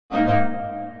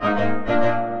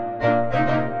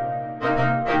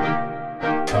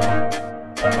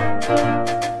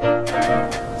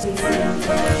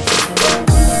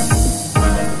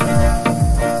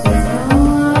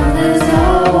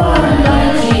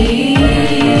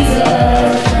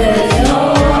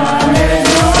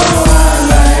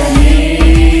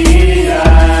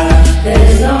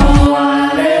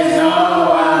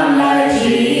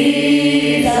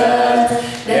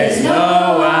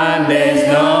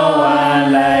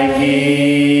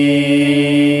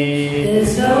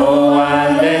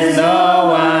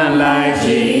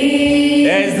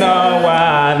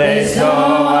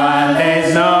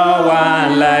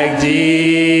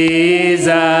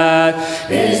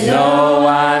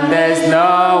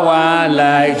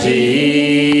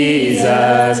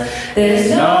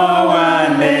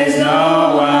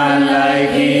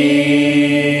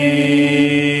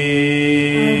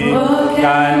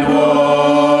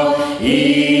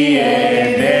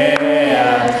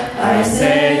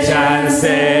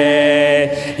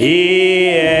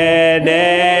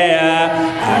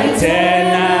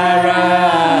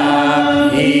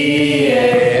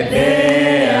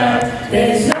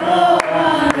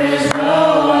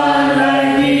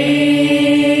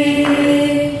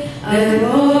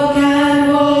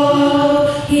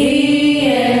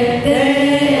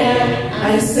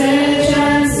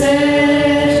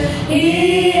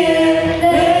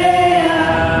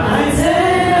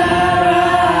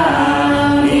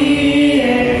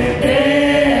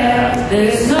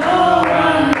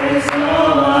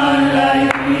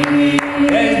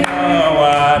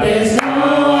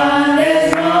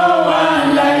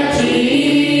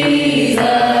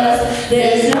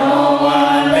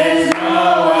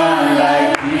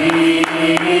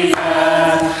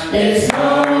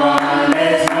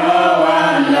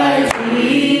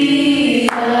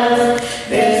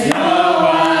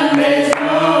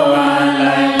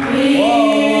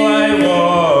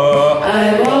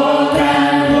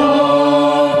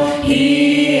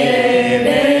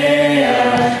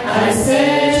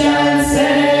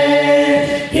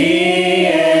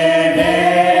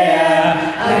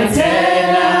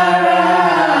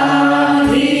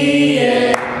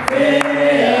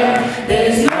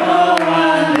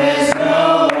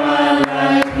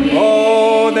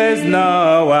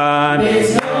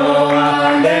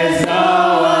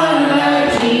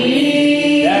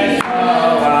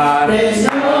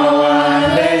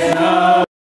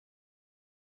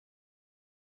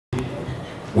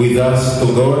with us to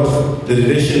God, the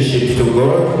relationship to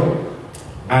God.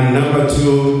 And number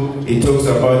two, it talks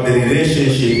about the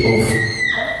relationship of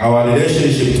our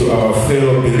relationship to our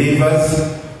fellow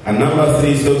believers. And number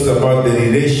three, it talks about the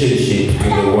relationship to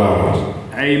the world.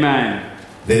 Amen.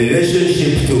 The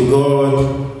relationship to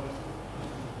God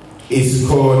is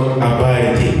called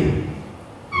abiding.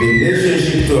 The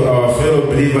relationship to our fellow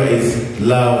believer is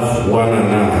love one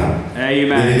another.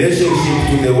 Amen. The relationship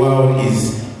to the world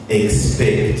is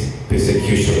expect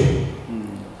persecution.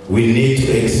 We need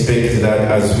to expect that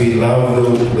as we love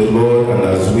the Lord and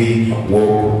as we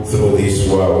walk through this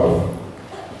world,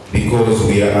 because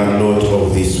we are not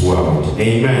of this world.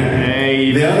 Amen.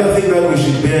 Amen. The other thing that we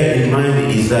should bear in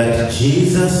mind is that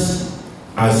Jesus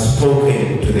has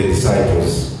spoken to the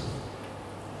disciples,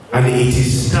 and it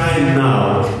is time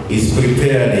now, is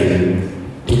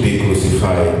preparing to be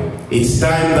crucified. It's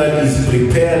time that is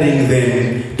preparing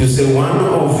them to say, one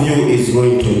of you is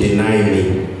going to deny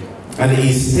me. And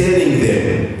he's telling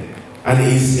them,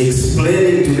 and he's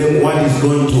explaining to them what is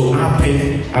going to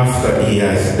happen after he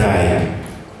has died.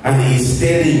 And he's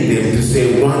telling them to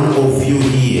say, one of you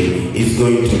here is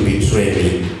going to betray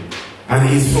me. And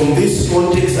it's from this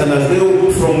context, and as they,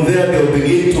 from there they'll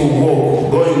begin to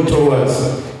walk, going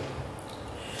towards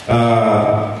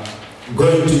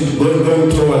going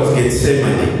towards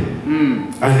Gethsemane.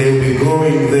 And they'll be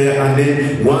going there, and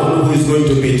then one who is going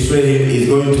to betray him is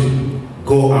going to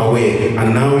go away.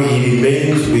 And now he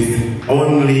remains with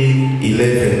only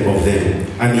 11 of them.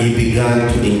 And he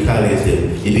began to encourage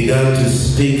them. He began to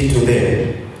speak to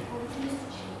them.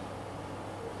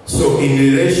 So in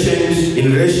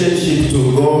relationship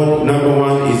to God, number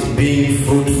one is being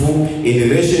fruitful. In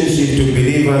relationship to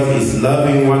believers is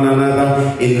loving one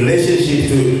another. In relationship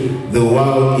to the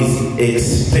world is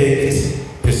expect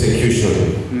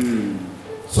persecution.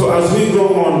 So as we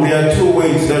go on, there are two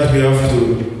ways that we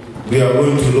are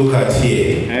going to look at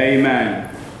here.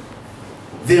 Amen.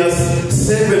 There are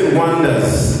 7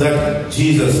 wonders that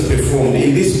Jesus performed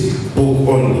in this book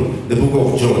only, the book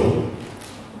of John.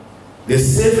 the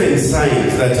 7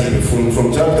 signs that he performed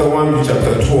from chapter 1 to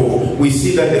chapter 12, we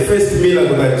see that the first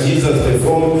miracle that Jesus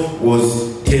performed was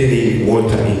turning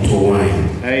water into wine.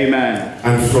 Amen.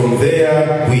 And from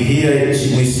there we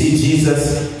see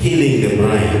Jesus healing the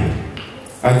blind.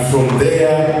 And from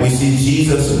there we see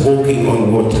Jesus walking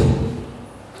on water.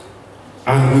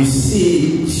 And we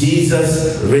see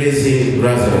Jesus raising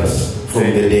Lazarus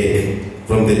from the dead.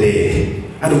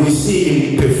 And we see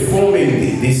him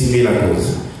performing these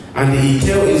miracles. And he's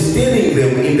telling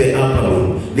them in the upper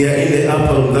room. They are in the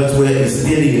upper room. That's where he's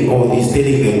telling them all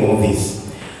this.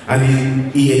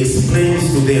 And he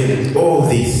explains to them all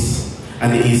this.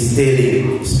 And he's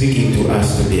speaking to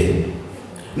us today.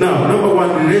 Now, number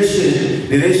one,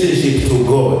 relationship to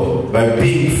God by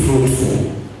being fruitful.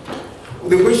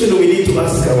 The question we need to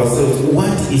ask ourselves,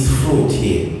 what is fruit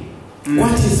here?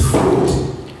 What is fruit?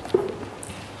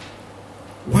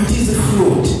 What is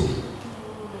fruit?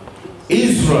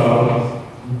 Israel,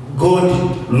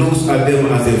 God looks at them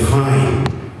as a vine.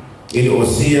 In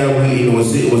Hosea,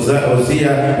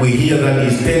 we hear that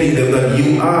he's telling them that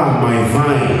you are my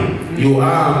vine. You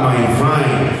are my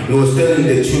vine. He was telling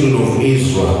the children of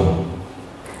Israel.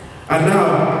 And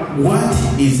now, what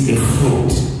is a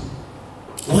fruit?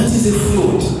 What is a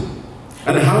fruit?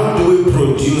 And how do we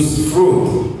produce fruit?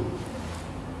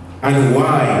 And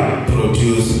why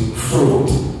produce fruit?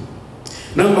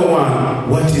 Number one,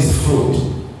 what is fruit?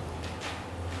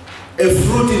 A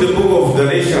fruit in the book of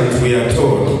Galatians, we are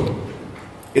told.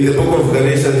 In the book of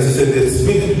Galatians, it said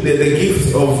the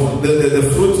gifts of the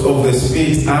fruits of the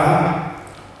Spirit are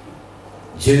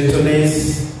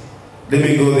gentleness. Let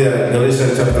me go there.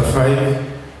 Galatians chapter 5.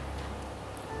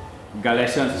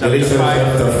 Galatians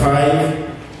chapter 5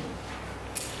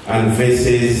 and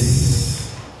verses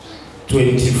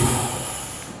 20.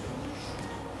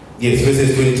 Yes,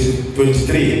 verses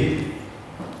 23.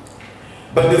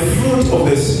 But the fruit of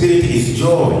the Spirit is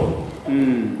joy.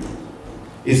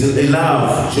 Is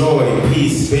love, joy,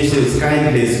 peace, patience,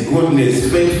 kindness,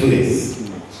 goodness, faithfulness,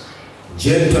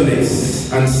 gentleness,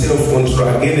 and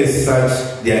self-control. Against such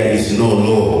there is no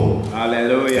law.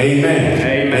 Hallelujah. Amen.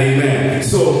 Amen. Amen.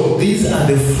 So these are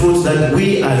the fruits that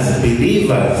we as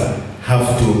believers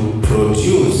have to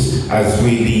produce as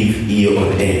we live here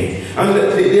on earth. And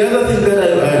the other thing that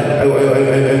I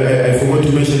forgot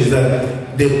to mention is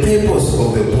that the purpose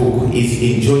of the book is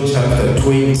in John chapter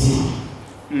 20.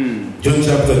 John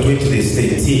chapter 20, verse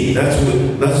 13. That's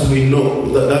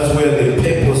where the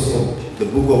purpose of the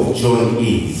book of John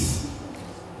is.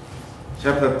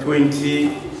 Chapter 20,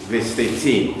 verse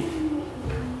 13.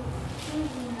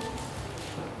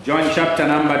 John chapter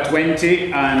number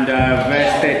 20 and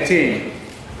verse 13.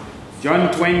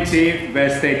 John 20,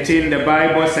 verse 13, the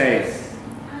Bible says.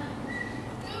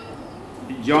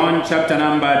 John chapter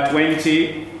number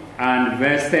 20 and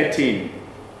verse 13.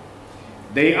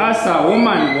 They asked her,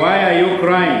 "Woman, why are you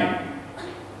crying?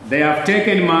 They have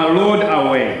taken my Lord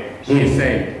away," she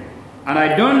said, "and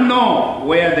I don't know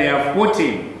where they have put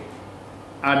him."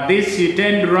 At this she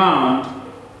turned round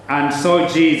and saw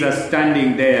Jesus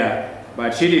standing there,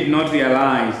 but she did not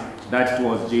realize that it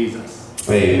was Jesus.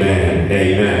 Amen.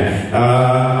 Amen.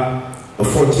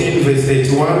 14 verse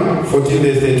 31. 14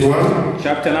 verse 31.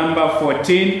 Chapter number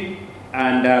 14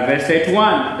 and verse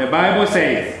 81. The Bible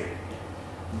says,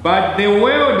 "But the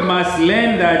world must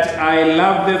learn that I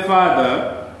love the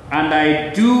Father, and I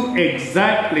do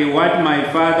exactly what my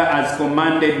Father has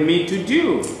commanded me to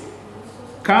do.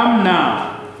 Come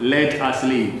now, let us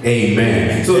live."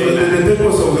 Amen. So the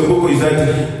purpose of the book is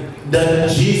that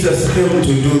Jesus came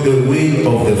to do the will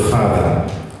of the Father.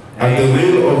 And the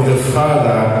will of the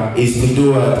Father is to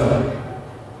do what?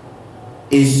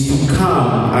 Is to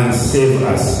come and save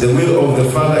us. The will of the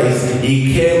Father is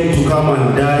He came to come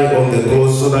and die on the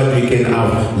cross so that we can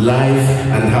have life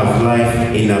and have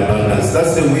life in abundance.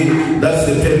 That's the will, that's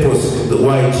the purpose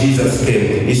why Jesus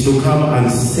came, is to come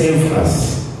and save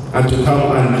us and to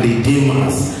come and redeem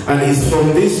us. And it's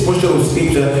from this portion of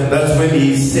scripture that's when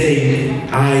He is saying,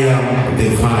 "I am the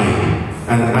vine,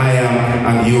 and I am,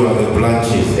 and you are the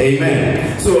branches."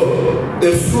 Amen. So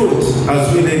the fruit,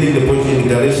 as we read in the book in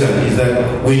Galatians, is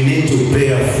that we need to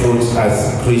bear fruit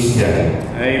as Christians.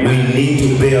 Amen. We need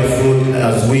to bear fruit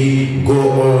as we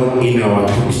go on in our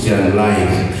Christian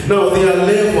life. Now there are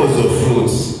levels of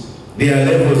fruits. There are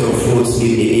levels of fruits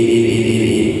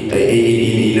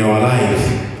in our lives.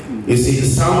 You see,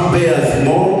 some bears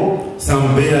more,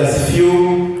 some bears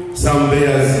few, some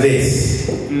bears less.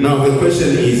 Now the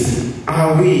question is,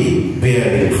 are we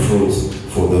bearing fruit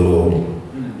for the Lord?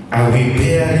 Are we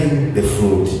bearing the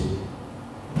fruit?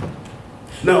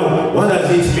 Now, what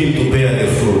does it mean to bear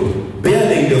the fruit?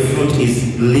 Bearing the fruit fruit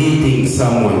is leading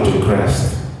someone to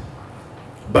Christ.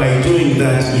 By doing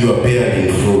that, you are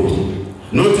bearing fruit.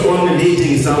 Not only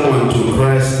leading someone to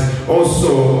Christ,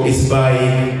 also is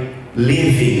by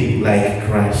living like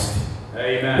Christ.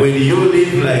 Amen. When you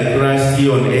live like Christ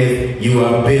here on earth, you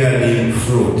are bearing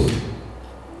fruit.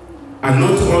 And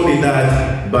not only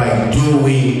that, by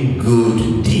doing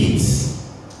good deeds.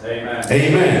 Amen.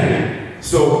 Amen.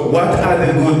 So what are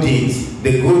the good deeds?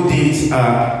 The good deeds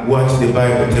are what the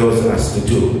Bible tells us to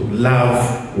do.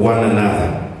 Love one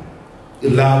another.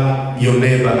 Love your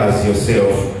neighbor as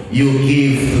yourself. You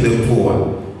give to the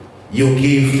poor. You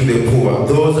give to the poor.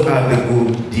 Those are the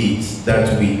good deeds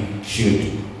that we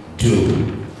should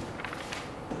do.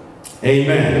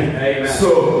 Amen. Amen.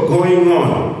 So going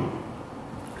on.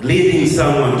 Leading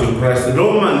someone to Christ.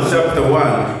 Romans chapter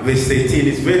 1 verse 18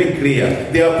 is very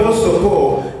clear. The Apostle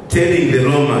Paul telling the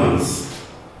Romans,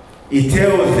 he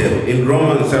tells them in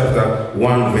Romans chapter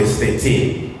 1 verse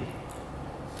 18.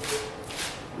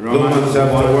 Romans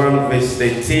chapter 1 verse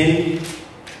 18.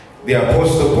 The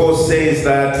Apostle Paul says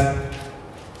that,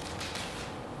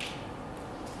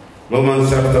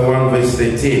 Romans chapter 1 verse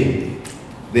 18.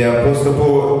 The Apostle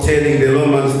Paul telling the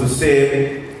Romans to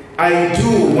say, I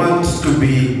do not want you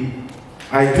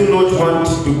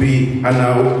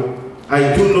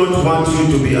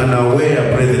to be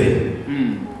unaware,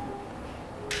 brethren,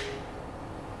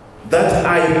 that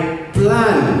I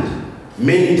planned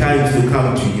many times to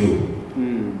come to you,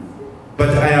 but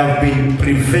I have been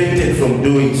prevented from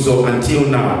doing so until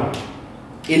now,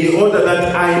 in order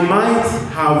that I might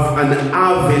have an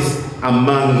harvest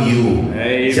among you,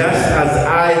 Amen. just as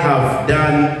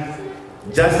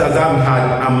I've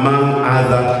had among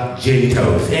other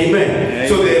Gentiles. Amen. Amen.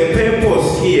 So the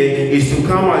purpose here is to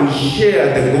come and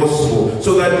share the gospel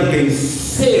so that we can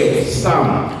save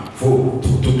some to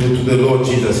the Lord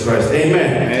Jesus Christ.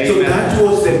 Amen. Amen. So that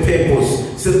was the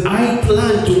purpose. So I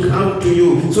plan to come to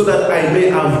you so that I may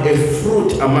have a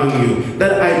fruit among you,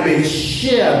 that I may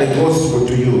share the gospel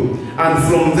to you. And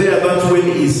from there, that's when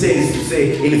he says to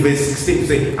say in verse 16 to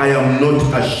say, I am not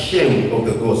ashamed of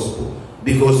the gospel,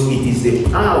 because it is the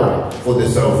power for the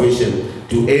salvation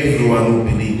to everyone who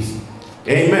believes.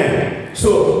 Amen.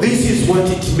 So this is what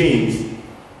it means,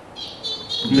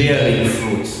 bearing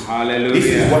fruit. Hallelujah. This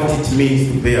is what it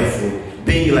means to bear fruit,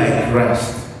 being like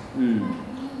Christ.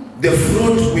 The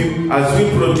fruit as we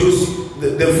produce,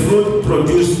 the fruit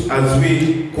produced as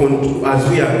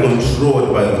we are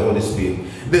controlled by the Holy Spirit.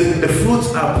 The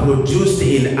fruits are produced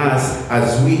in us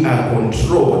as we are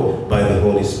controlled by the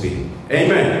Holy Spirit.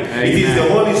 Amen. Amen. It is the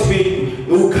Holy Spirit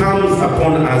who comes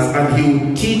upon us and he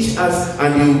will teach us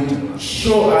and he will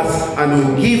show us and he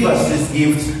will give us these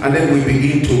gifts, and then we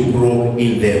begin to grow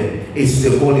in them. It's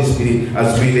the Holy Spirit,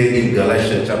 as we read in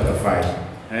Galatians chapter 5.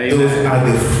 Amen. Those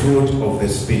are the fruit of the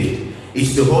Spirit.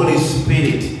 It's the Holy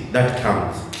Spirit that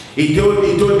comes. He told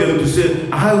them to say,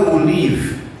 I will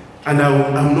leave, and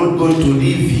I'm not going to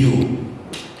leave you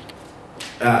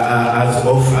as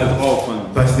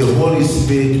often, but the Holy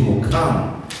Spirit will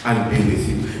come and be with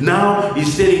you. Now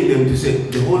he's telling them to say,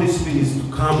 the Holy Spirit is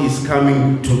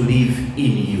coming to live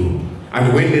in you.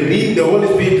 And when the Holy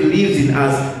Spirit lives in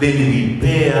us, then we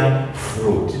bear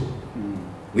fruit.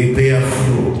 We bear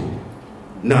fruit.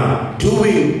 Now,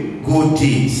 doing good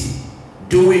deeds,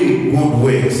 doing good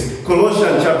works.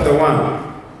 Colossians chapter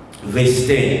 1, verse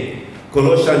 10.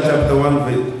 Colossians chapter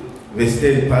 1, verse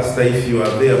 10. Pastor, if you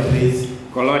are there, please.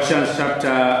 Colossians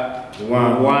chapter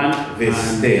 1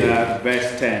 verse 10.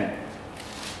 Verse 10.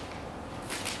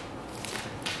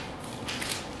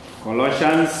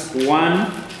 Colossians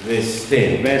 1 verse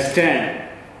 10. Verse 10.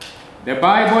 The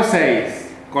Bible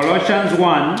says, Colossians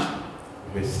 1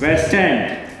 verse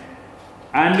 10.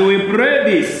 And we pray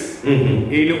this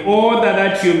in order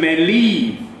that you may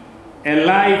live a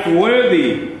life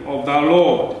worthy of the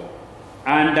Lord,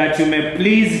 and that you may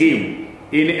please him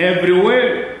in every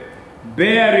way,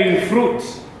 bearing fruit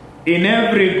in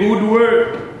every good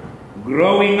work,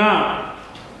 growing up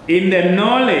in the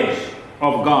knowledge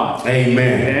of God.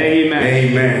 Amen. Amen.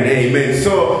 Amen. Amen.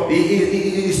 So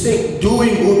he's saying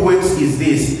doing good works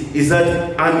is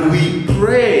that, and we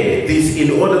pray this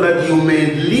in order that you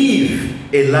may live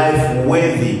a life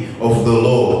worthy of the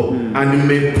Lord, and you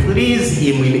may please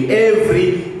him in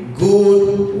every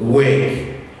good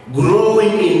work,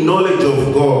 growing in knowledge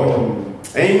of God.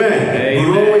 Amen. Amen.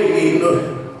 Growing in,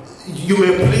 you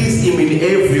may please him in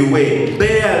every way,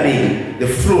 bearing the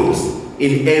fruit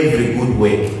in every good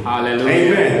way. Hallelujah.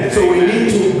 Amen. So we need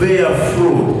to bear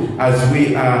fruit as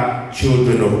we are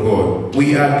children of God.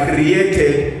 We are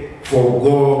created for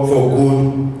God, for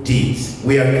good deeds.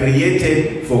 We are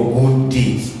created for good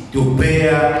deeds, to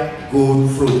bear good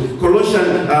fruit.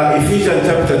 Ephesians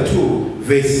chapter 2,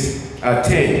 verse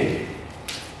 10.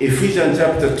 Ephesians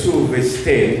chapter 2, verse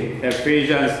 10.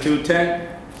 Ephesians 2:10.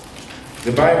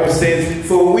 The Bible says,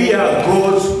 for we are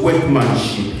God's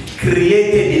workmanship,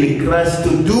 created in Christ to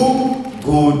do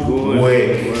good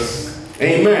works.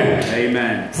 Amen.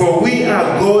 Amen. For we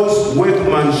are God's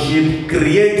workmanship,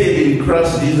 created in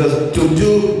Christ Jesus to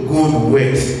do good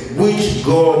works, which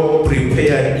God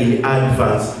prepared in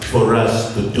advance for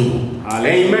us to do.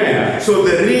 Amen. So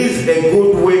there is a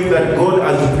good work that God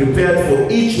has prepared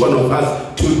for each one of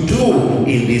us to do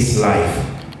in this life.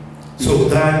 So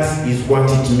that is what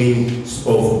it means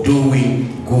of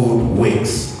doing good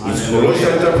works. It's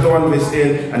Colossians chapter 1 verse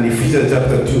 10 and Ephesians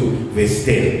chapter 2 verse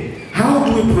 10. How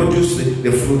do we produce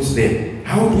the fruits then?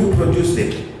 How do we produce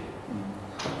them?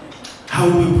 How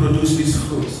do we produce these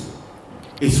fruits?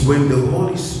 It's when the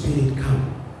Holy Spirit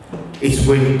comes. It's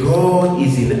when God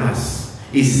is in us.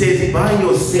 He says, by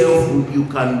yourself you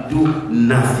can do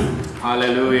nothing.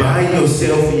 Hallelujah. By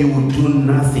yourself you will do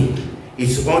nothing.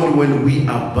 It's only when we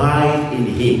abide in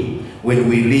Him, when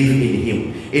we live in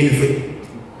Him. In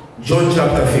John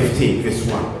chapter 15, verse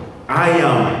 1, I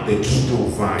am the true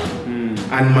vine,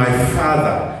 and my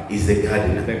Father is the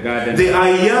gardener. The I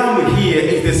am here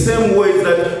is the same words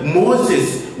that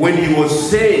Moses, when he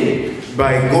was saying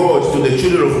by God to the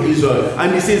children of Israel,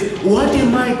 and he says, what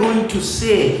am I going to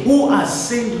say? Who has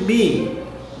sent me?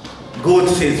 God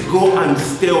says, go and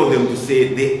tell them to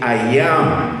say, the I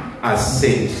am has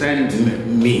sent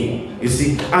me. You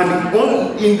see,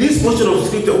 and in this portion of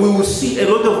scripture, we will see a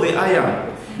lot of the I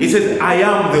am. He says, I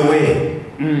am the way.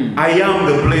 I am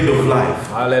the blade of life.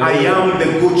 Hallelujah. I am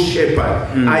the good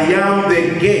shepherd. I am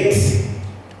the gate.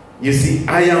 You see,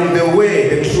 I am the way,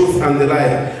 the truth, and the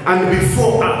life. And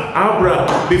before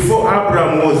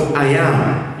Abraham was, I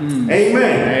am.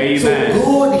 Amen. Amen. So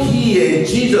God here,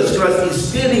 Jesus Christ,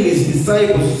 is telling his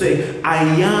disciples to say, I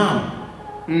am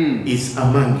is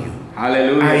among you.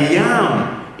 Hallelujah. I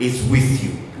am is with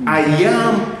you. I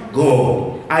am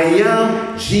God. I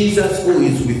am Jesus who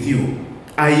is with you.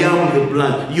 I am the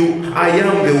blood. I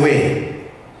am the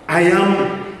way. I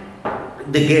am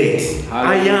the gate.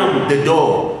 Hallelujah. I am the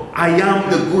door. I am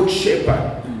the good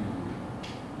shepherd.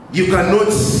 You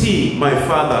cannot see my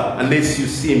Father unless you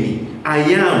see me. I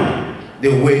am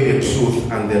the way, the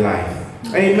truth, and the life.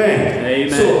 Amen. Amen.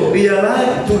 So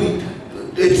realize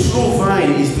the true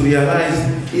vine is to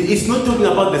realize it's not talking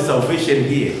about the salvation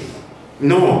here.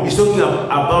 No, it's talking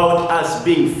about us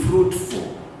being fruitful.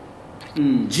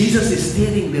 Jesus is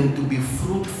telling them to be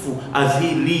fruitful as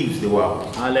he leaves the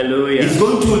world. Hallelujah. He's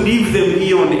going to leave them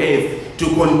here on earth to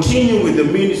continue with the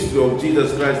ministry of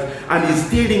Jesus Christ, and he's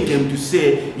telling them to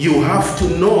say, you have to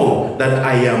know that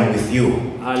I am with you.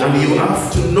 Hallelujah. And you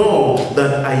have to know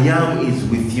that I am is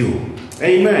with you.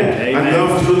 Amen. Amen. And you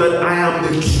have to know that I am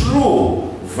the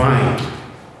true vine,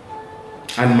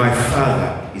 and my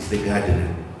Father is the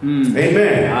gardener.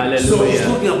 Amen. Hallelujah. So he's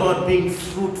talking about being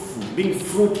fruitful, being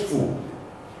fruitful.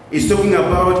 He's talking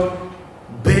about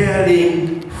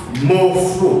bearing more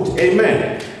fruit.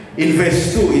 Amen. In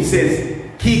verse 2 it says,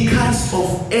 he cuts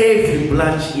off every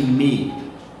branch in me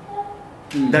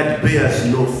that bears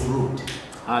no fruit.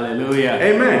 Hallelujah.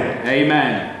 Amen.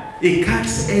 Amen. He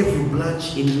cuts every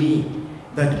branch in me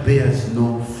that bears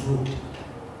no fruit.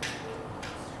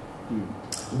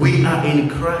 We are in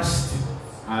Christ.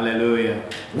 Hallelujah.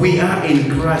 We are in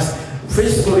Christ.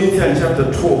 1 Corinthians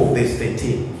chapter 12, verse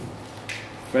 13.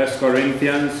 1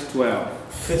 Corinthians 12.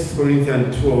 1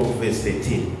 Corinthians 12, verse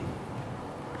 13.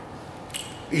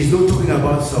 He's not talking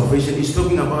about salvation. He's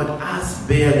talking about us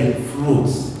bearing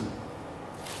fruits.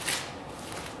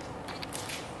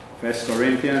 1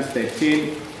 Corinthians 13.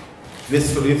 1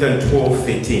 Corinthians 12,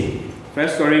 13. 1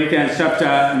 Corinthians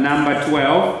chapter number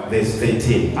 12. Verse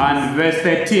 13. And verse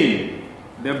 13.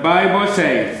 The Bible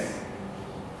says,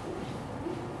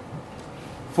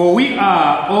 for we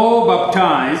are all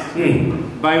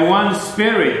baptized by one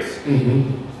Spirit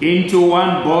into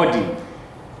one body,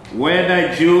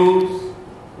 whether Jews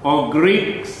or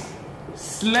Greeks,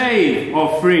 slave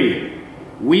or free,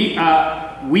 we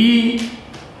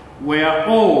were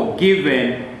all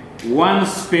given one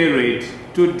Spirit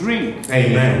to drink.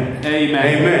 Amen. Amen.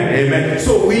 Amen. Amen.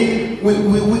 So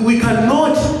we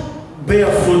cannot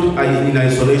bear fruit in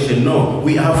isolation. No,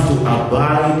 we have to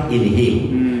abide in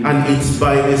him. And it's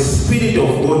by the Spirit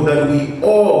of God that we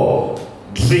all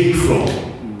drink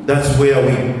from. That's where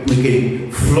we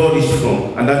can flourish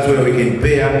from, and that's where we can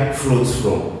bear fruits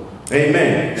from.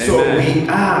 Amen. Amen. So we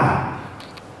are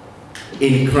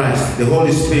in Christ. The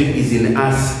Holy Spirit is in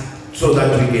us so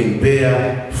that we can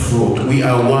bear fruit. We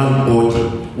are one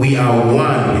body. We are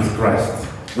one with Christ.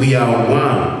 We are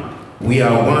one. We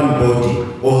are one body,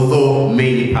 although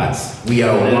many parts. We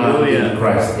are one in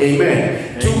Christ.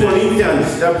 Amen. 2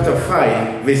 Corinthians chapter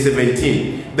 5, verse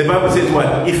 17. The Bible says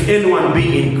what? If anyone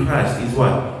be in Christ is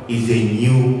what? Is a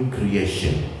new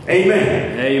creation.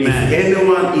 Amen. Amen. If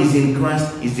anyone is in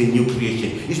Christ, is a new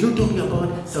creation. It's not talking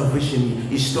about salvation.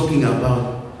 It's talking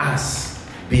about us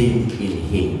being in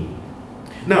Him.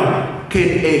 Now,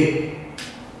 can a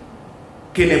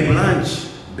branch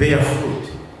bear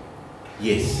fruit?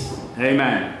 Yes.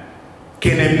 Amen.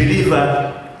 Can a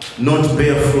believer not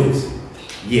bear fruit?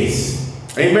 Yes.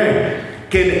 Amen.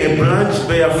 Can a branch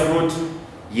bear fruit?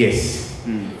 Yes.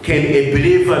 Can a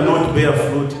believer not bear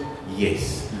fruit?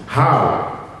 Yes.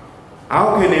 How?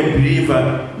 How can a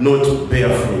believer not bear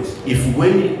fruit? If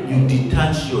when you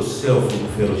detach yourself from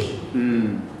fellowship,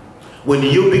 when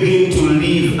you begin to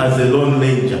live as a lone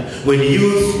ranger, when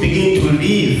you begin to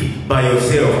live by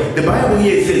yourself, the Bible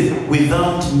here says,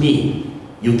 without me,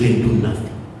 you can do nothing.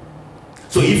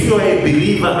 So if you are a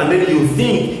believer and then you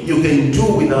think you can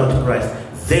do without Christ,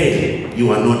 then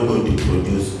you are not going to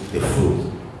produce the fruit.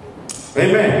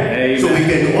 Amen. Amen. So we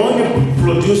can only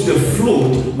produce the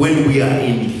fruit when we are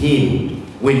in Him,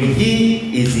 when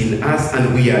He is in us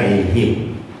and we are in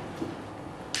Him.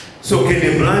 So can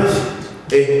a branch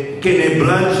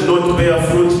not bear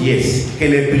fruit? Yes.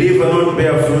 Can a believer not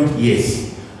bear fruit? Yes.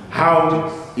 How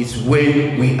is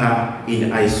when we are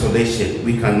in isolation,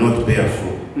 we cannot bear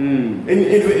fruit. In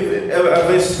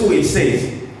verse 2 it says,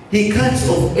 He cuts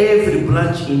off every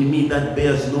branch in me that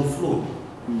bears no fruit.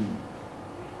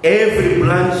 Every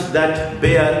branch that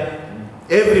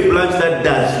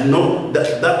does not,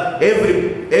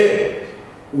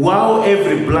 while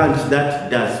every branch that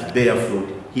does bear fruit,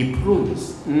 He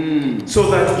prunes, so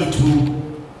that it will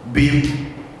be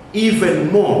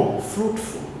even more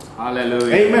fruitful.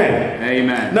 Hallelujah. Amen.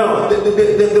 Amen. Now,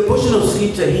 the portion of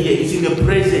scripture here is in the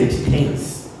present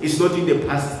tense. It's not in the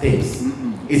past tense.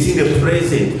 It's in the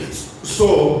present.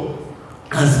 So,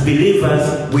 as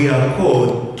believers, we are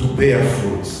called to bear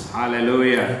fruits.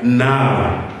 Hallelujah.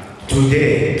 Now,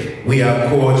 today, we are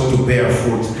called to bear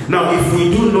fruit. Now, if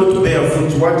we do not bear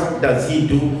fruit, what does He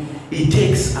do? He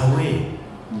takes away.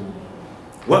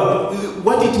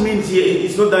 What it means here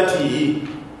is not that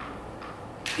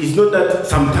it's not that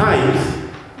sometimes,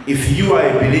 if you are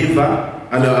a believer,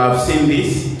 and I've seen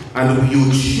this, and you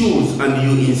choose and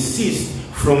you insist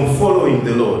from following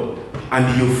the Lord,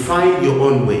 and you find your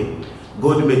own way,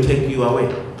 God may take you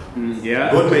away.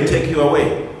 God may take you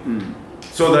away,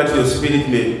 so that your spirit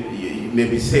may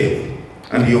be saved,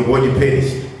 and your body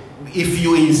perish. If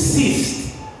you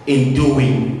insist in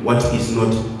doing what is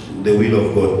not the will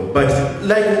of God. But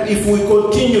like if we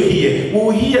continue here, we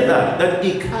will hear that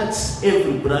He cuts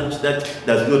every branch that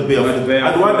does not bear fruit.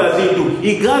 And what does He do?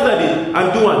 He gathered it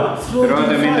and do what? Throw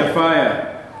them in the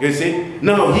fire. You see?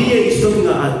 Now here He's talking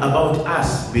about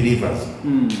us believers.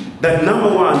 That number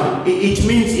one, it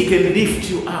means He can lift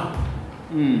you up.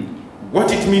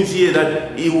 What it means here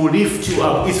that He will lift you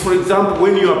up is, for example,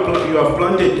 when you have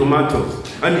planted tomatoes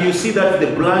and you see that the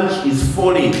branch is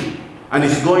falling and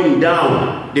it's going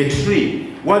down the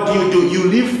tree, what do? You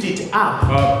lift it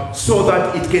up so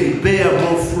that it can bear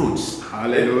more fruits.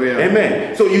 Hallelujah.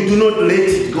 Amen. So you do not let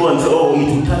it go and say, oh, it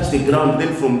will touch the ground,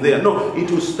 then from there. No, it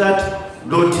will start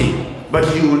rotting.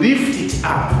 But you lift it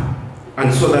up,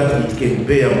 and so that it can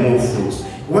bear more fruits.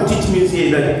 What it means here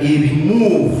is that He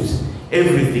removes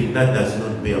everything that does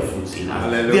not bear fruits in us.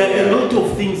 Hallelujah. There are a lot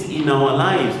of things in our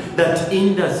lives that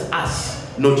hinders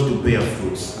us not to bear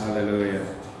fruits.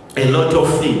 Hallelujah. A lot of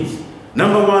things.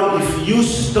 Number one, if you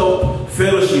stop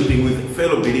fellowshipping with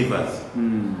fellow believers,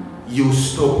 you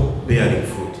stop bearing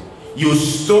fruit. You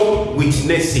stop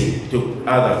witnessing to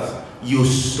others. You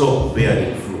stop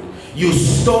bearing fruit. You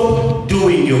stop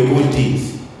doing your good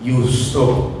deeds. You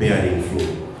stop bearing fruit.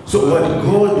 So what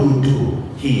God will do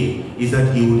here is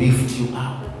that He will lift you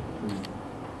up.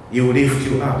 He will lift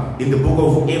you up. In the book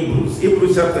of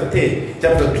Hebrews chapter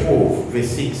 12,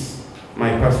 verse 6.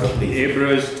 My pastor, please.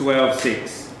 Hebrews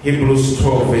 12:6. Hebrews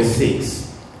 12, verse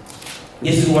 6.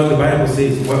 This is what the Bible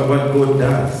says, what God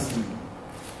does.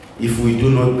 If we do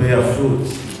not bear fruit,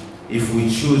 if we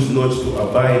choose not to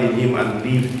abide in Him and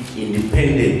live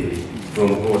independently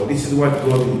from God, this is what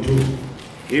God will do.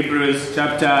 Hebrews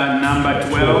chapter number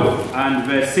 12 and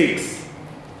verse 6.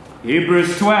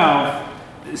 Hebrews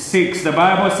 12:6, the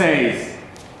Bible says,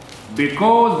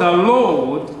 because the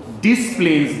Lord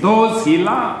disciplines those He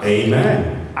loves.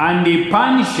 Amen. And He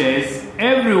punishes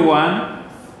everyone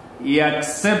He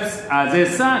accepts as a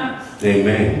son.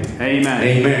 Amen. Amen.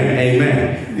 Amen.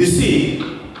 Amen. You see,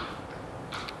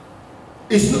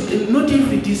 it's not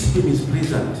every discipline is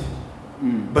pleasant.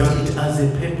 but it has a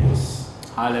purpose.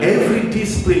 Hallelujah. Every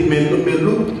discipline may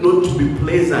look not to be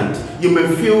pleasant. You may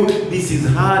feel this is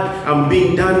hard, I'm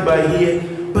being done by here,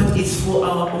 but it's for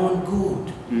our own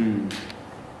good.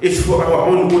 It's for our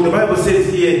own good. The Bible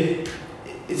says here,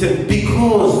 it says,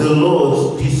 because the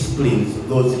Lord disciplines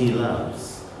those he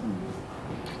loves.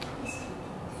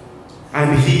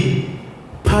 And he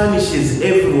punishes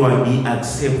everyone he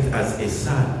accepts as a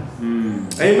son.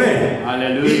 Amen.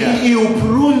 Hallelujah. He will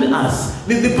prune us.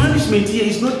 The punishment here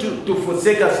is not to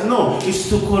forsake us. No, it's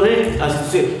to correct us, to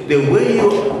say the way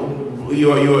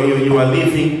you are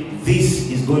living, this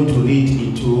is going to lead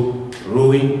into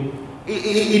ruin.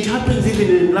 It happens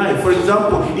even in life. For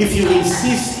example, if you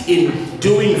insist in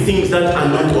doing things that are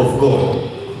not of God,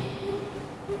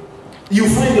 you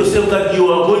find yourself that you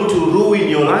are going to ruin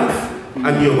your life,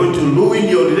 and you're going to ruin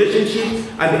your relationship,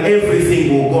 and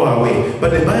everything will go away. But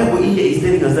the Bible here is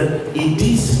telling us that He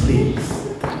disciplines.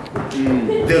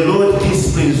 The Lord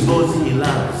disciplines those He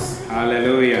loves.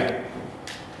 Hallelujah.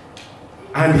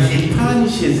 And He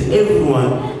punishes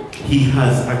everyone He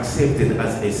has accepted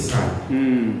as a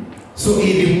son. So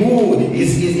in the mood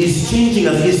is changing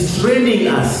us, is training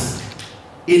us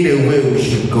in the way we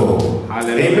should go.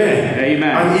 Hallelujah. Amen.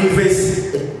 Amen. And in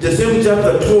the same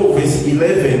chapter 12, verse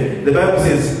 11, the Bible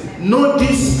says, no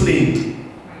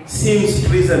discipline seems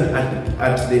pleasant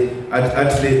at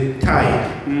the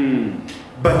time,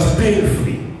 but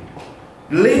painfully.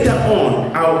 Later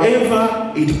on,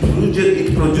 however, it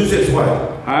produces what?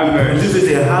 Harvest. It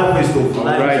produces a harvest of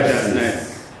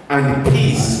righteousness and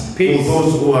peace for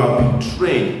those who are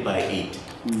betrayed by it.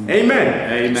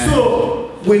 Amen. Amen.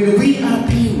 So when we are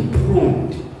being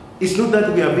pruned, it's not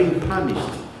that we are being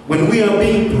punished. When we are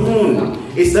being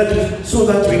pruned, it's that so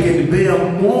that we can bear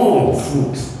more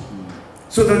fruit,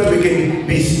 so that we can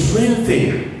be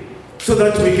strengthened, so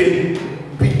that we can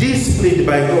be disciplined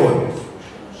by God.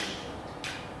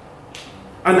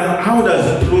 And how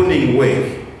does pruning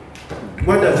work?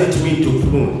 What does it mean to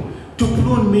prune? To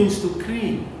prune means to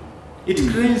clean. It's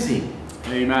cleansing.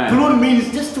 Amen. Prune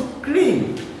means just to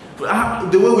clean.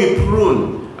 The way we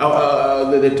prune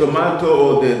the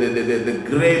tomato or the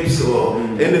grapes or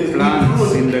any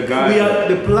plants in the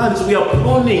garden. The plants we are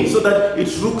pruning so that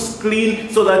it looks clean,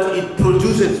 so that it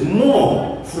produces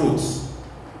more fruits.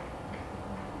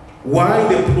 Why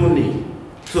the pruning?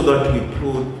 So that we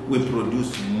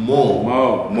produce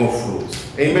more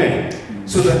fruits. Amen.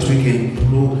 So that we can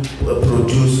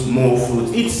produce more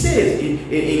fruits. It says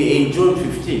in John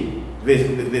 15,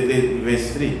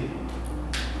 verse 3.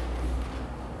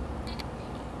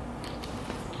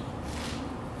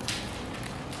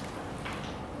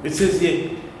 It says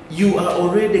here, you are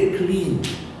already clean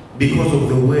because of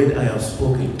the word I have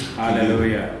spoken.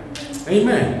 Hallelujah.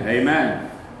 Amen. Amen.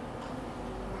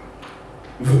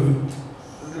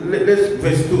 Let's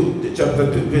verse 2,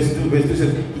 chapter 2, verse 2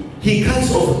 says, He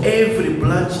cuts off every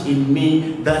branch in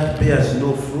me that bears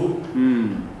no fruit,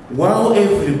 while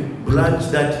every branch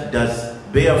that does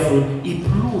bear fruit, He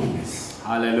prunes.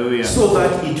 Hallelujah. So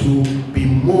that it will be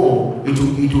more, it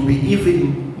will be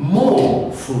even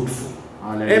more fruitful.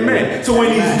 Hallelujah. Amen. So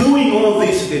when He's doing all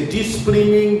this, the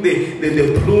disciplining,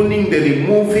 the pruning, the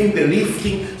removing, the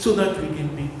lifting, so that we can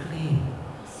be clean.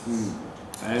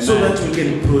 Amen. So that we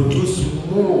can produce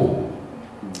more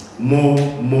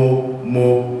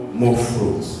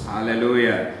fruits.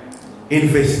 Hallelujah. In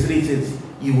verse 3 it says,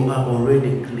 you are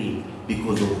already clean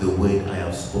because of the word I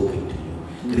have spoken to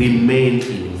you. Remain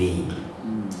in me.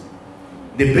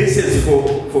 The basis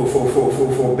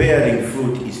for bearing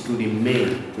fruit is to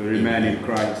remain. To remain in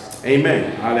Christ.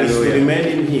 Amen. Hallelujah. It's to remain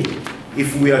in Him.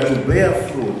 If we are to bear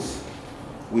fruits,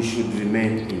 we should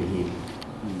remain in Him.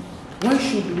 Why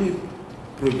should we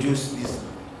produce this?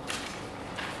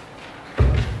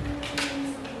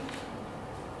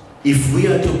 If we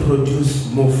are to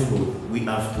produce more fruit, we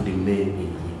have to remain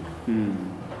in Him.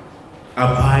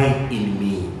 Abide in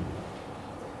me.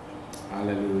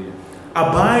 Hallelujah.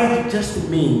 Abide just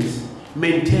means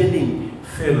maintaining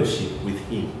fellowship with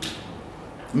Him.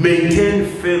 Maintain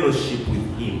fellowship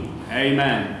with Him.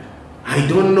 Amen. I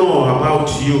don't know about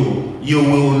you. You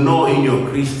will know in your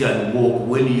Christian walk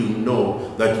when you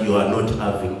know that you are not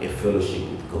having a fellowship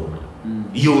with God.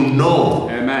 You know.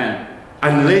 Amen.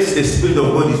 Unless the Spirit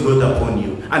of God is not upon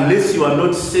you. Unless you are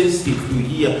not sensitive to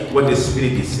hear what the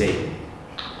Spirit is saying.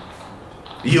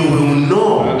 You will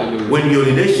know. Hallelujah. When your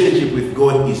relationship with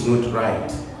God is not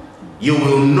right. You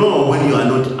will know when you are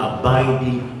not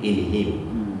abiding in Him.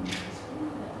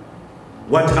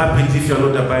 What happens if you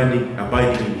are not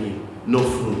abiding in Him? No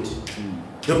fruit.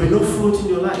 There will be no fruit in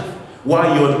your life.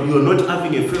 Why? You are not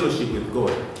having a fellowship with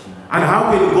God. And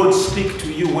how will God speak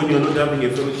to you when you're not having a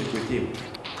fellowship with Him?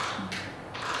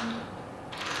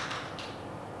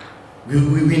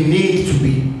 We need to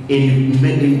be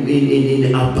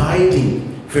in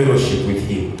abiding fellowship with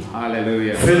Him.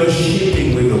 Hallelujah.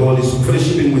 Fellowshipping with the Holy Spirit,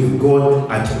 fellowshipping with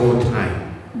God at all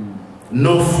time.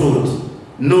 No fruit,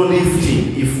 no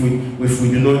lifting if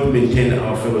we do not maintain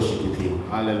our fellowship with Him.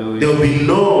 Hallelujah. There will be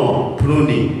no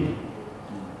pruning.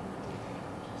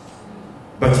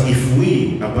 But if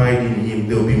we abide in Him,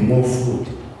 there will be more fruit.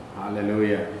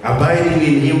 Hallelujah. Abiding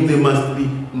in Him, there must be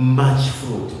much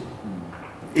fruit.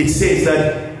 It says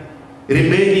that,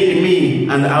 remain in me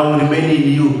and I will remain in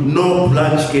you. No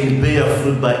branch can bear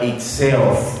fruit by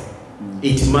itself.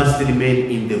 It must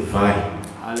remain in the vine.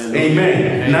 Hallelujah.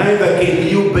 Amen. Neither can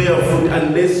you bear fruit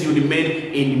unless you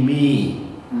remain in me.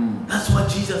 That's what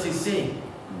Jesus is saying.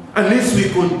 Unless we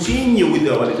continue with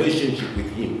our relationship with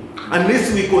Him.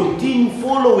 Unless we continue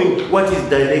following what is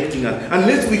directing us.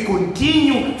 Unless we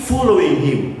continue following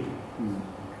Him.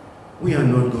 We are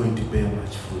not going to bear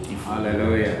much fruit.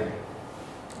 Hallelujah.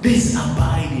 This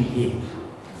abide in Him.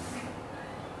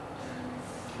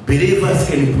 Believers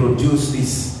can produce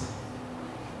these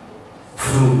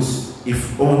fruits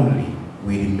if only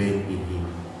we remain in Him.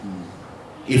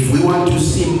 If we want to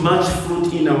see much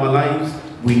fruit in our lives,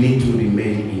 we need to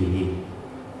remain in Him.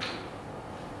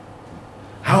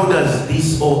 How does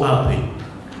this all happen?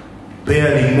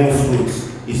 Bearing more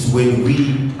fruits is when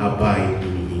we abide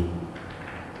in Him.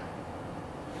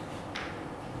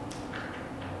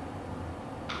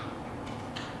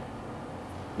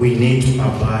 We need to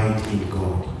abide in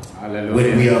God. Hallelujah.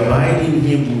 When we abide in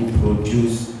Him, we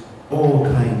produce all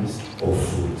kinds of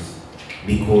fruits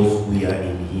because we are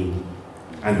in Him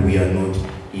and we are not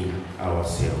in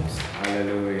ourselves.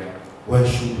 Hallelujah. Why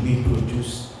should we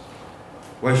produce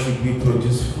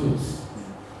fruits?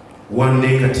 One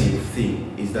negative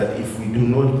thing is that if we do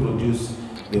not produce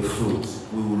the fruits,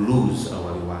 we will lose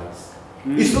our rewards.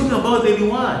 It's talking about the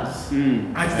rewards.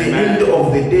 At the end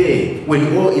of the day,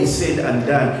 when all is said and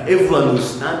done, everyone will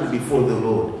stand before the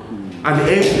Lord. And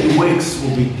every works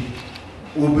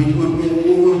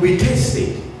will be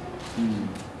tested.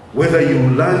 Whether you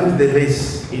learn the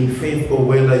race in faith or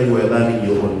whether you are learning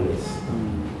your own race.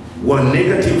 One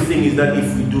negative thing is that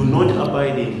if we do not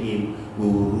abide in Him, we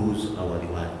will lose our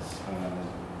rewards.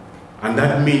 And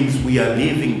that means we are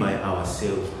living by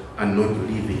ourselves and not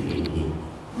living in Him.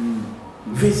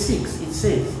 Verse 6, it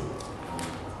says,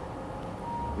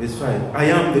 verse 5, I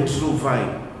am the true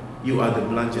vine, you are the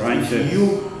branches.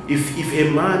 If a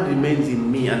man remains in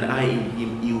me and I in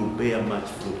him, he will bear much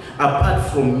fruit.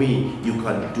 Apart from me, you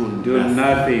can do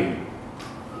nothing.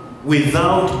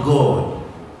 Without God,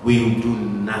 we will do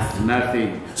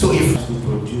nothing. So if we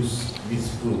produce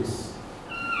these fruits,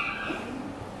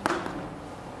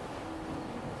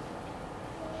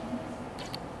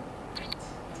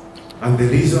 and the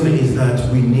reason is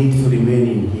that we need to remain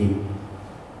in Him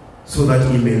so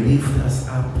that He may lift us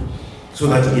up, so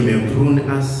that He may prune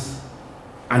us,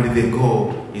 and the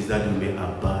goal is that we may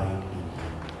abide in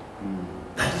Him.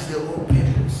 That is the whole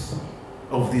purpose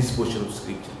of this portion of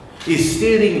Scripture. He's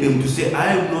telling them to say, I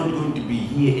am not going to be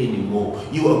here anymore.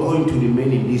 You are going to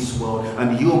remain in this world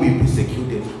and you will be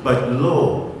persecuted. But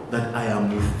Lord, that I am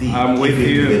with thee even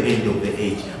to the end of the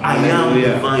age. I am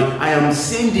the vine. I am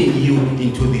sending you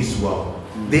into this world.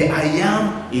 The I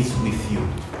am is with you.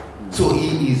 So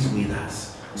He is with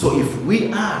us. So if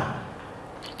we are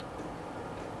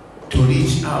to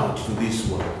reach out to this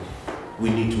world, we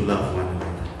need to love one another.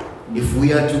 If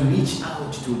we are to reach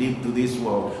out to this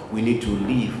world, we need to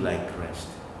live like Christ.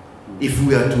 If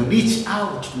we are to reach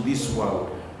out to this world,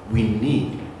 we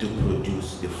need to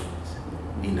produce the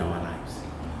fruit in our lives.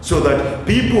 So that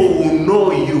people will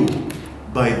know you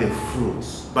by the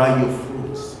fruits, by your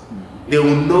fruits. They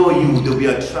will know you, they will be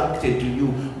attracted to you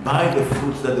by the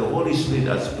fruits that the Holy Spirit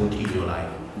has put in your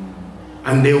life.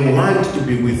 And they want to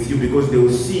be with you because they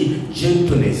will see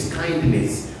gentleness,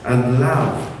 kindness, and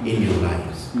love in your lives.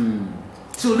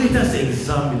 So let us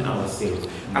examine ourselves.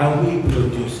 Are we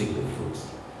producing the fruits?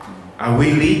 Are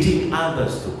we leading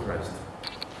others to Christ?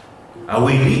 Are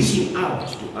we reaching out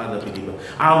to other believers?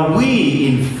 Are we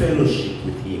in fellowship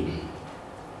with Him?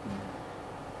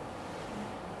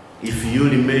 If you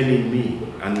remain in me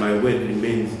and my word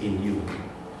remains in you,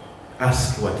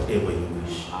 ask whatever you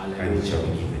wish and it shall be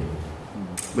given.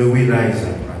 May we rise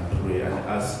up and pray and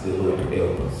ask the Lord to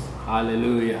help us.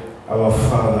 Hallelujah. Our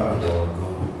Father and our God.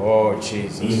 Oh,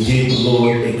 Jesus. Indeed,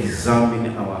 Lord,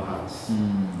 examine our hearts.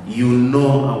 You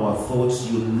know our thoughts.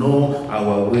 You know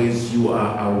our ways. You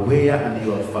are aware and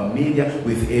you are familiar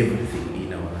with everything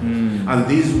in our lives. And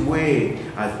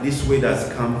this word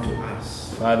has come to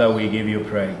us Father, we give you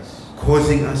praise.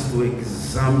 causing us to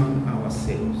examine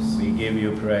ourselves. We give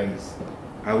you praise.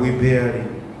 Are we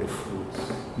bearing the fruits?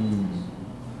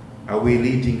 Are we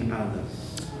leading others?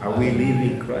 Are we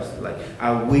living Christ-like?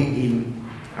 Are we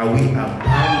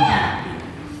abiding?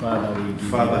 Father, we give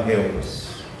Father, you help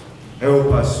us.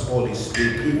 Help us, Holy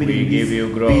Spirit, even We in give this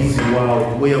you glory. busy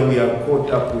world where we are caught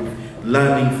up with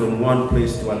learning from one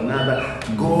place to another.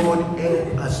 God,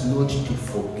 help us not to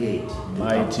forget to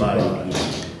Mighty abide God. in you,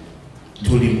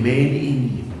 to remain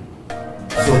in you,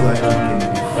 so that we can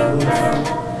be fruitful,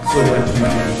 so that we can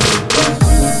be useful,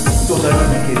 so that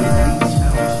we can reach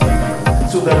out,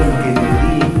 so that we can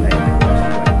live like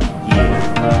God. Yes.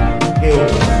 Help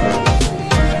us.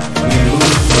 We look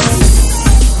for you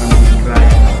and we cry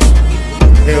out.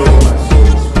 Help us,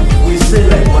 Holy Spirit. We say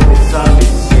like what the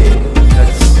psalmist said, that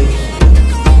search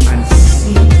and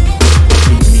see in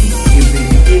me if there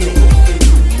is any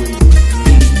offensive way,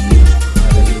 lead me.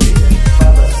 Hallelujah.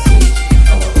 Father, search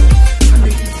our hearts and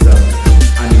examine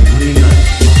and bring us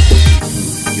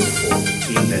to your fold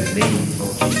in the name of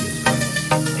Jesus Christ.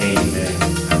 Amen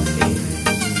and amen.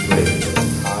 Praise God.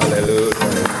 Hallelujah.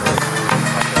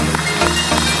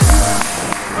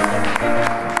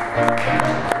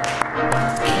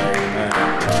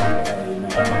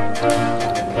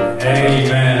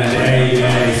 Amen and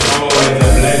amen. It's always a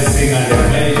blessing and a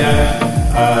pleasure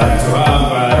to have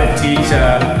the teacher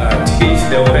teach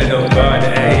the word of God.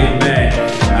 Amen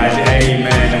and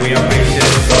amen. We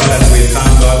appreciate God and we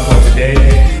thank God for today.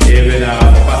 Even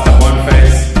for Pastor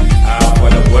Boniface for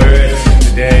the word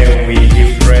today. We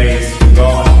give praise to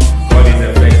God. God is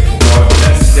a faithful God.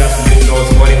 Let's just lift those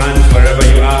holy hands wherever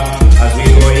you are as we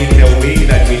go in the week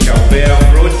that we shall bear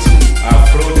fruit.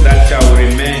 Fruit that shall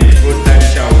remain, fruit that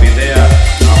shall be there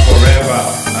forever.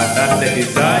 That's the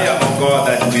desire of God,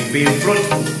 that we be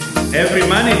fruitful. Every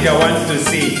manager wants to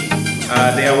see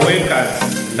their workers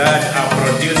that are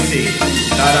producing,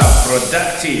 that are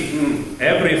productive.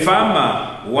 Every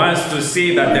farmer wants to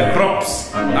see that the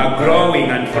crops are growing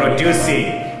and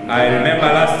producing. I remember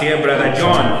last year, Brother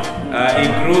John, he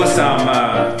grew some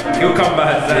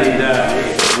cucumbers,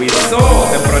 and we saw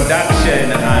the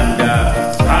production and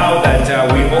how that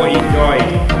we all enjoyed.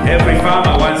 Every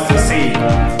farmer wants to see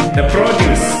the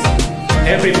produce.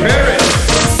 Every parent,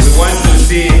 we want to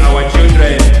see our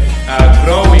children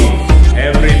growing.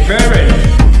 Every parent,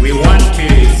 we want to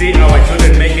see our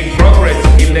children making progress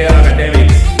in their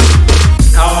academics.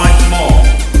 How much more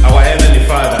our Heavenly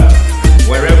Father,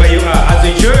 wherever you are, as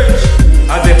a church,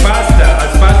 as a pastor,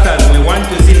 as pastors, we want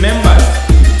to see members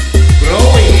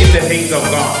growing in the things of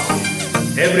God.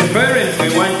 Every parent,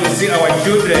 we want to see our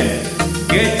children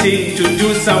getting to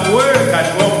do some work at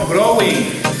home,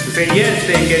 growing. To say, yes,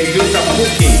 they can do some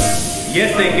cooking.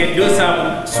 Yes, they can do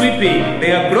some sweeping.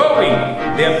 They are growing.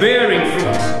 They are bearing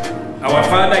fruit. Our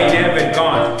Father in heaven,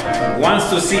 God, wants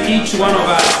to see each one of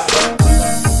us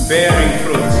bearing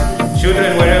fruit.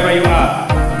 Children, wherever you are,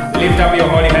 lift up your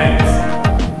holy hands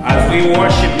as we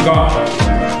worship God,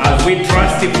 as we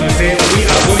trust Him to say, we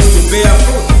are going to bear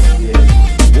fruit.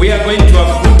 We are going to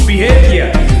have good behavior.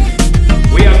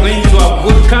 We are going to have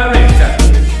good character.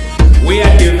 We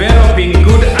are developing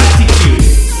good attitude.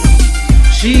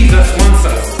 Jesus wants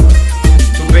us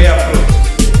to bear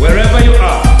fruit. Wherever you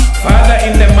are, Father,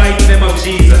 in the mighty name of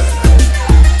Jesus,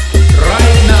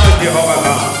 right now, Jehovah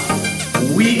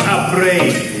God, we are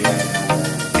praying.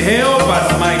 Help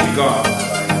us, mighty God,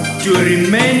 to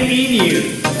remain in you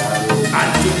and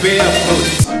to bear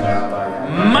fruit.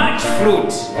 Much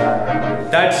fruit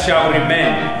that shall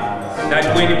remain,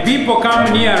 that when people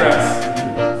come near us,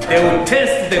 they will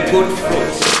taste the good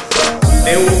fruit.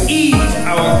 They will eat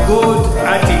our good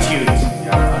attitude,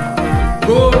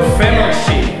 good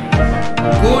fellowship,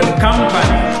 good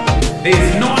company. There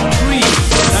is no tree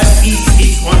that eats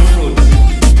its own fruit,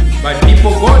 but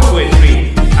people go to a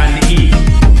tree and eat.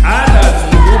 Others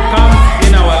who come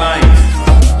in our lives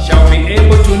shall be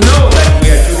able to know that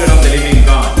we are children of the living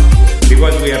God,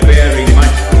 because we are bearing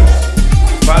much fruit.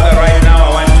 Father, right now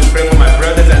I want to pray for my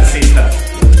brothers and sisters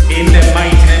in the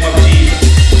mighty name of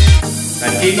Jesus, the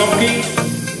King of Kings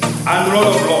and Lord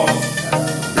of Lords.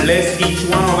 Bless each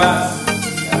one of us.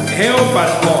 Help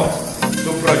us, Lord,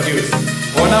 to produce.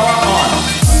 On our own,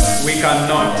 we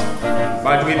cannot,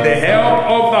 but with the help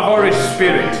of the Holy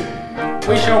Spirit,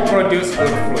 we shall produce good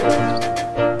fruit.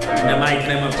 In the mighty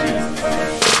name of Jesus,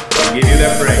 we give you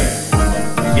the praise,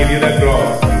 we give you the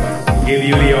glory, we give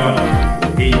you the honor.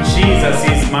 In Jesus'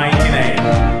 name.